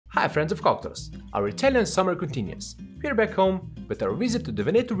Hi friends of cocktails! Our Italian summer continues. We're back home, but our visit to the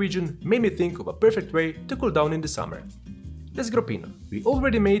Veneto region made me think of a perfect way to cool down in the summer. The Sgroppino. We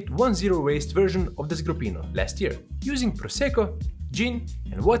already made one zero waste version of the Sgroppino last year, using prosecco, gin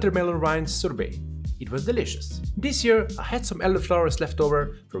and watermelon rinds sorbet. It was delicious. This year I had some elderflowers left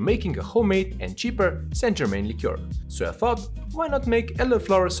over from making a homemade and cheaper Saint-Germain liqueur, so I thought, why not make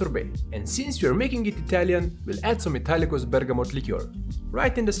elderflower sorbet? And since we are making it Italian, we'll add some Italicus bergamot liqueur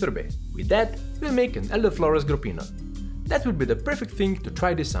right in the sorbet. With that, we'll make an elderflower Sgroppino. That would be the perfect thing to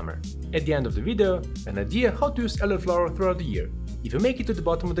try this summer. At the end of the video, an idea how to use elderflower throughout the year. If you make it to the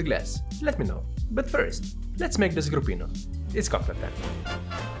bottom of the glass, let me know. But first, let's make the Sgroppino. It's cocktail time.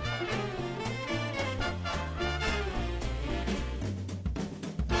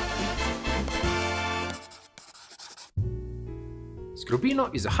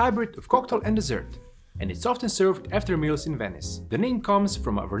 Sgroppino is a hybrid of cocktail and dessert, and it's often served after meals in Venice. The name comes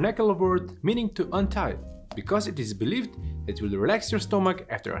from a vernacular word meaning to untie, because it is believed that it will relax your stomach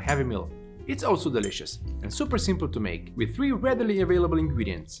after a heavy meal. It's also delicious and super simple to make, with 3 readily available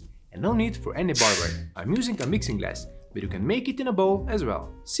ingredients, and no need for any barware. I'm using a mixing glass, but you can make it in a bowl as well.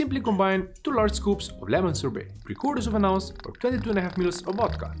 Simply combine 2 large scoops of lemon sorbet, 3/4 ounce or 22.5 ml of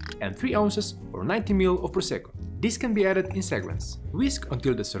vodka, and 3 ounces or 90 ml of prosecco. This can be added in segments. Whisk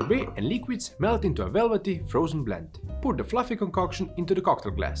until the sorbet and liquids melt into a velvety frozen blend. Pour the fluffy concoction into the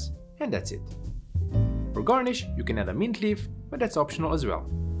cocktail glass, and that's it. For garnish, you can add a mint leaf, but that's optional as well.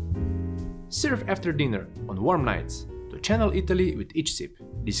 Serve after dinner on warm nights to channel Italy with each sip.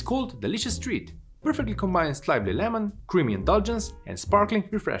 This cold, delicious treat perfectly combines lively lemon, creamy indulgence, and sparkling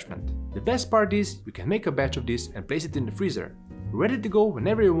refreshment. The best part is you can make a batch of this and place it in the freezer, ready to go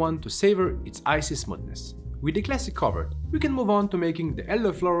whenever you want to savor its icy smoothness. With the classic covered, we can move on to making the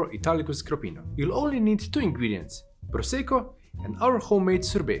elderflower Italicus Sgroppino. You'll only need 2 ingredients, prosecco and our homemade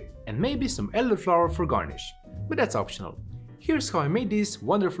sorbet, and maybe some elderflower for garnish, but that's optional. Here's how I made this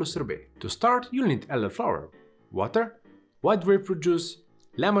wonderful sorbet. To start, you'll need elderflower, water, white grapefruit juice,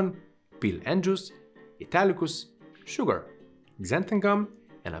 lemon, peel and juice, Italicus, sugar, xanthan gum,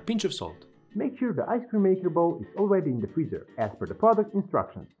 and a pinch of salt. Make sure the ice cream maker bowl is already in the freezer, as per the product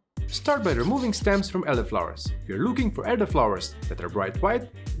instructions. Start by removing stems from elderflowers. You're looking for elderflowers that are bright white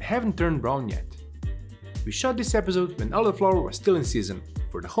and haven't turned brown yet. We shot this episode when elderflower was still in season,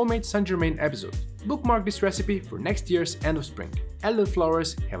 for the homemade Saint-Germain episode. Bookmark this recipe for next year's end of spring.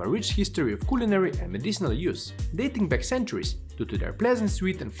 Elderflowers have a rich history of culinary and medicinal use, dating back centuries due to their pleasant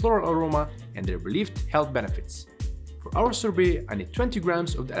sweet and floral aroma and their believed health benefits. For our sorbet, I need 20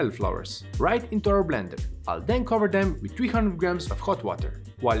 grams of the elderflowers, right into our blender. I'll then cover them with 300 grams of hot water.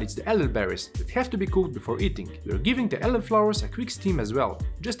 While it's the elderberries that have to be cooked before eating, we are giving the elderflowers a quick steam as well,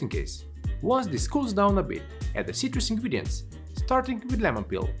 just in case. Once this cools down a bit, add the citrus ingredients, starting with lemon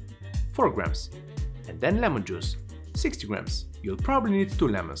peel, 4 grams, and then lemon juice, 60 grams. You'll probably need 2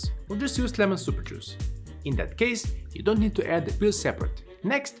 lemons, or just use lemon super juice. In that case, you don't need to add the peel separate.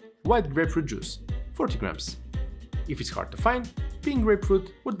 Next, white grapefruit juice, 40 grams. If it's hard to find, pink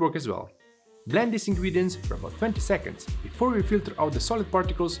grapefruit would work as well. Blend these ingredients for about 20 seconds before we filter out the solid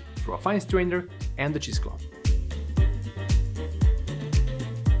particles through a fine strainer and the cheesecloth.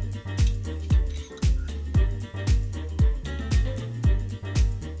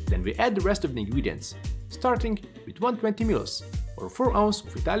 Then we add the rest of the ingredients, starting with 120 ml or 4 ounces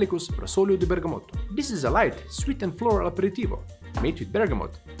of Italicus Rosolio di Bergamotto. This is a light, sweet and floral aperitivo, made with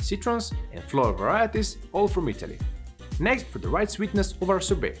bergamot, citrons and floral varieties, all from Italy. Next, for the right sweetness of our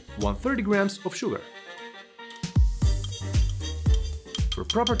sorbet, 130 grams of sugar. For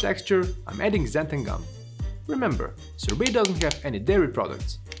proper texture, I'm adding xanthan gum. Remember, sorbet doesn't have any dairy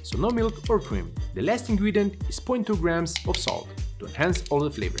products, so no milk or cream. The last ingredient is 0.2 grams of salt, to enhance all the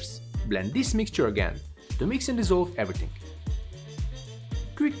flavors. Blend this mixture again, to mix and dissolve everything.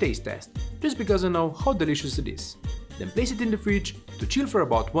 Quick taste test, just because I know how delicious it is. Then place it in the fridge to chill for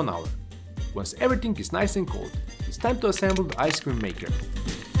about 1 hour. Once everything is nice and cold, it's time to assemble the ice cream maker.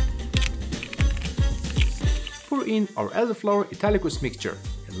 Pour in our elderflower Italicus mixture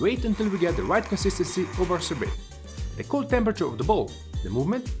and wait until we get the right consistency of our sorbet. The cold temperature of the bowl, the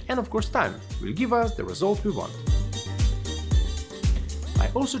movement and of course time will give us the result we want. I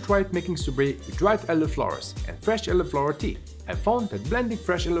also tried making sorbet with dried elderflowers and fresh elderflower tea. I found that blending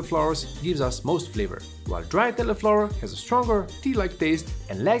fresh elderflowers gives us most flavor, while dried elderflower has a stronger tea-like taste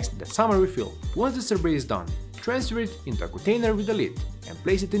and lacks that summery feel. Once the sorbet is done, transfer it into a container with a lid and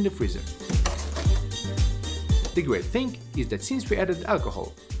place it in the freezer. The great thing is that since we added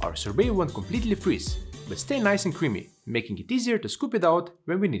alcohol, our sorbet won't completely freeze, but stay nice and creamy, making it easier to scoop it out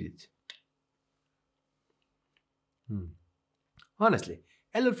when we need it. Honestly,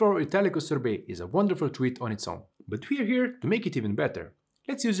 Elderflower Italicus sorbet is a wonderful treat on its own, but we're here to make it even better.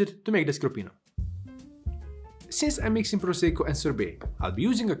 Let's use it to make the Sgroppino. Since I'm mixing prosecco and sorbet, I'll be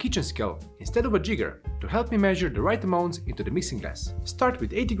using a kitchen scale instead of a jigger to help me measure the right amounts into the mixing glass. Start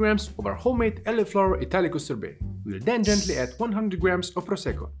with 80 grams of our homemade Elderflower Italicus sorbet. We'll then gently add 100 grams of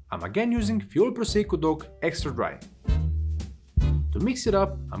prosecco. I'm again using Fiol Prosecco DOC Extra Dry. To mix it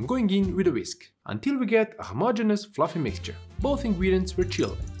up, I'm going in with a whisk, until we get a homogeneous fluffy mixture. Both ingredients were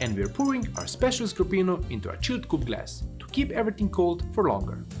chilled, and we're pouring our special Sgroppino into a chilled coupe glass to keep everything cold for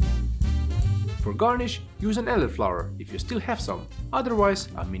longer. For garnish, use an elderflower if you still have some, otherwise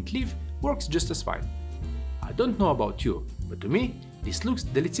a mint leaf works just as fine. I don't know about you, but to me this looks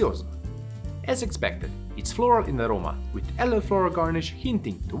delicioso. As expected, it's floral in aroma, with elderflower garnish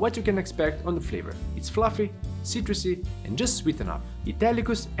hinting to what you can expect on the flavor. It's fluffy, citrusy, and just sweet enough.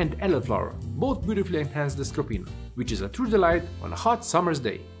 Italicus and elderflower both beautifully enhance the Sgroppino, which is a true delight on a hot summer's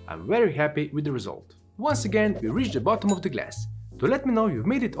day. I'm very happy with the result. Once again, we reached the bottom of the glass. To let me know you've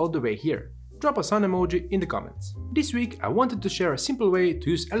made it all the way here, drop a sun emoji in the comments. This week I wanted to share a simple way to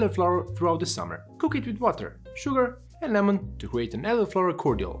use elderflower throughout the summer. Cook it with water, sugar and lemon to create an elderflower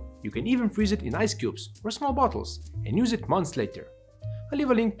cordial. You can even freeze it in ice cubes or small bottles and use it months later. I'll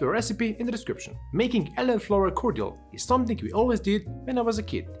leave a link to a recipe in the description. Making elderflower cordial is something we always did when I was a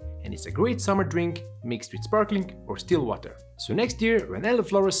kid, and it's a great summer drink mixed with sparkling or still water. So next year when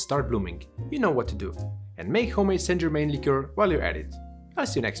elderflowers start blooming, you know what to do. And make homemade Saint Germain liqueur while you're at it. I'll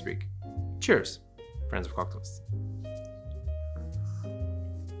see you next week. Cheers, friends of cocktails.